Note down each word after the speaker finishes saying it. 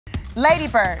Lady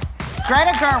Bird,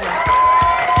 Greta Gerwig.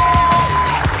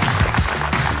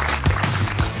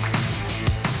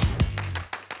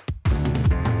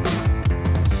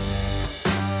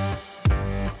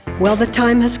 Well, the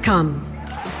time has come.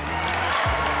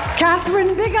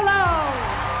 Catherine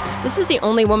Bigelow! This is the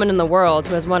only woman in the world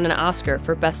who has won an Oscar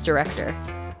for Best Director.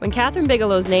 When Catherine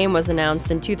Bigelow's name was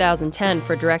announced in 2010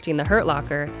 for directing The Hurt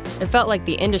Locker, it felt like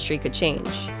the industry could change.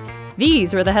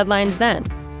 These were the headlines then.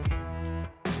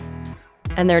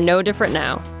 And they're no different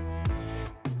now.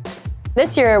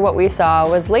 This year, what we saw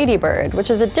was Lady Bird, which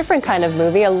is a different kind of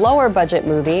movie, a lower budget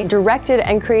movie, directed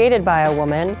and created by a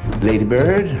woman. Lady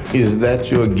Bird, is that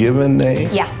your given name?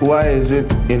 Yeah. Why is it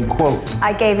in quotes?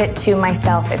 I gave it to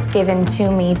myself. It's given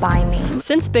to me by me.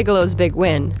 Since Bigelow's big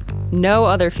win, no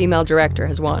other female director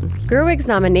has won. Gerwig's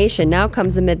nomination now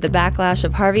comes amid the backlash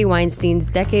of Harvey Weinstein's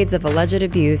decades of alleged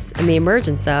abuse and the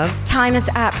emergence of Time is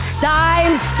up.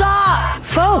 Time's up!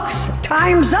 Folks,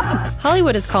 time's up!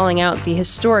 Hollywood is calling out the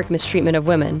historic mistreatment of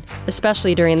women,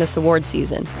 especially during this award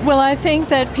season. Well, I think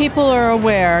that people are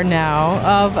aware now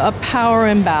of a power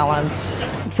imbalance.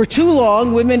 For too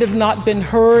long, women have not been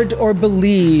heard or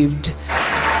believed.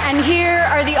 And here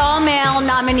are the all-male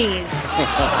nominees.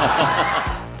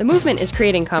 The movement is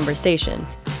creating conversation,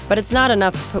 but it's not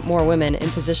enough to put more women in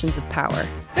positions of power.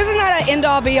 This is not an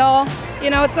end-all be-all.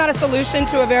 You know, it's not a solution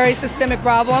to a very systemic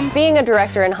problem. Being a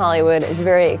director in Hollywood is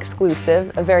very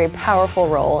exclusive, a very powerful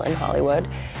role in Hollywood.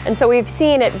 And so we've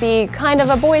seen it be kind of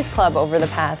a boys' club over the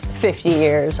past 50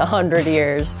 years, 100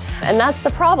 years. And that's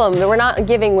the problem, that we're not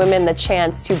giving women the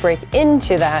chance to break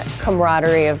into that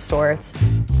camaraderie of sorts.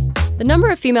 The number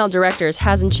of female directors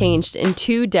hasn't changed in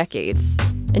 2 decades.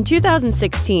 In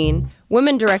 2016,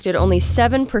 women directed only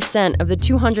 7% of the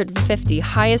 250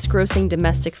 highest-grossing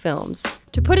domestic films.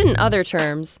 To put it in other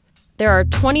terms, there are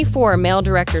 24 male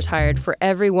directors hired for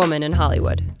every woman in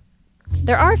Hollywood.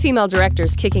 There are female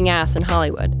directors kicking ass in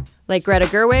Hollywood, like Greta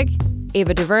Gerwig,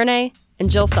 Ava DuVernay, and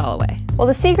Jill Soloway. Well,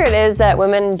 the secret is that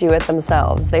women do it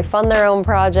themselves. They fund their own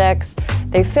projects,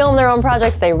 they film their own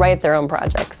projects, they write their own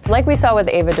projects. Like we saw with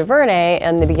Ava DuVernay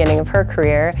in the beginning of her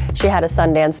career, she had a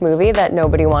Sundance movie that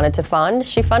nobody wanted to fund.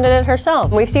 She funded it herself.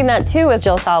 We've seen that too with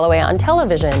Jill Soloway on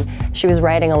television. She was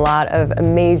writing a lot of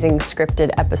amazing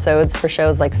scripted episodes for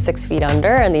shows like 6 Feet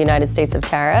Under and the United States of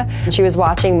Tara. And she was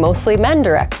watching mostly men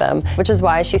direct them, which is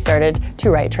why she started to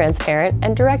write Transparent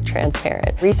and direct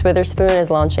Transparent. Reese Witherspoon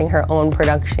is launching her own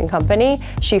production company.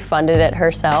 She funded it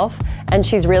herself, and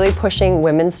she's really pushing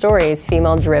women's stories,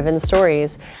 female-driven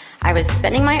stories. I was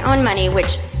spending my own money,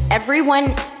 which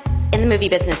everyone in the movie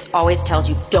business always tells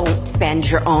you, don't spend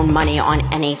your own money on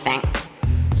anything.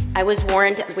 I was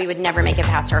warned we would never make it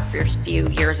past our first few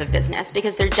years of business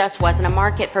because there just wasn't a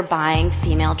market for buying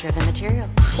female-driven material.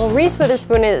 Well, Reese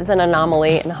Witherspoon is an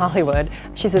anomaly in Hollywood.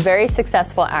 She's a very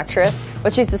successful actress,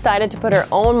 but she's decided to put her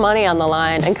own money on the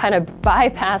line and kind of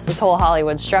bypass this whole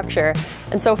Hollywood structure.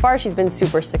 And so far, she's been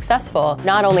super successful,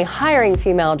 not only hiring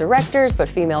female directors, but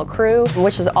female crew,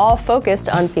 which is all focused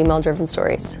on female-driven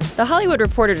stories. The Hollywood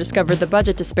Reporter discovered the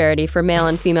budget disparity for male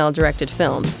and female-directed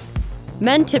films.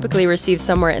 Men typically receive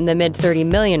somewhere in the mid-30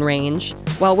 million range,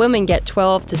 while women get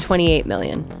 12 to 28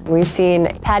 million. We've seen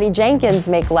Patty Jenkins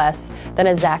make less than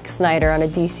a Zack Snyder on a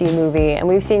DC movie, and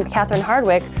we've seen Catherine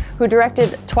Hardwicke, who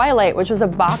directed Twilight, which was a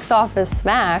box office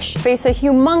smash, face a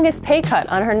humongous pay cut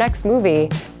on her next movie.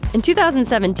 In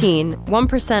 2017,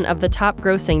 1% of the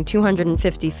top-grossing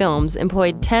 250 films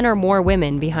employed 10 or more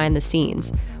women behind the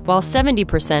scenes, while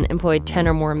 70% employed 10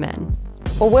 or more men.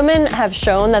 Well, women have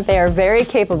shown that they are very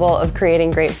capable of creating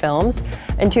great films.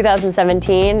 In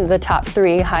 2017, the top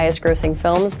 3 highest-grossing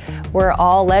films were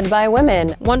all led by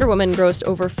women. Wonder Woman grossed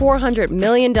over $400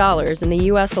 million in the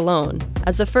US alone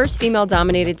as the first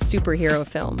female-dominated superhero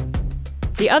film.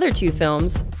 The other 2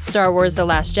 films, Star Wars: The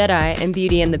Last Jedi and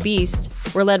Beauty and the Beast,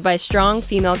 were led by strong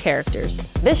female characters.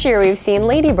 This year we've seen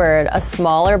Lady Bird, a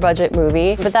smaller budget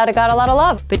movie, but that got a lot of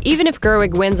love. But even if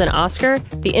Gerwig wins an Oscar,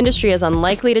 the industry is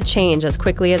unlikely to change as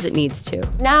quickly as it needs to.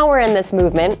 Now we're in this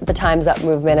movement, the Time's Up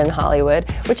movement in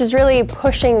Hollywood, which is really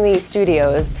pushing these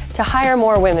studios to hire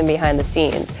more women behind the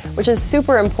scenes, which is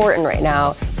super important right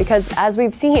now because as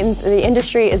we've seen, the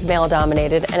industry is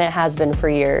male-dominated and it has been for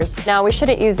years. Now we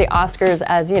shouldn't use the Oscars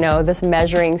as, you know, this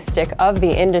measuring stick of the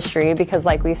industry because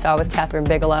like we saw with Catherine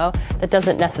Bigelow, that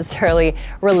doesn't necessarily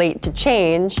relate to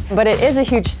change, but it is a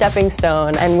huge stepping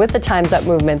stone, and with the Time's Up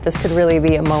movement, this could really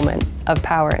be a moment of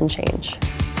power and change.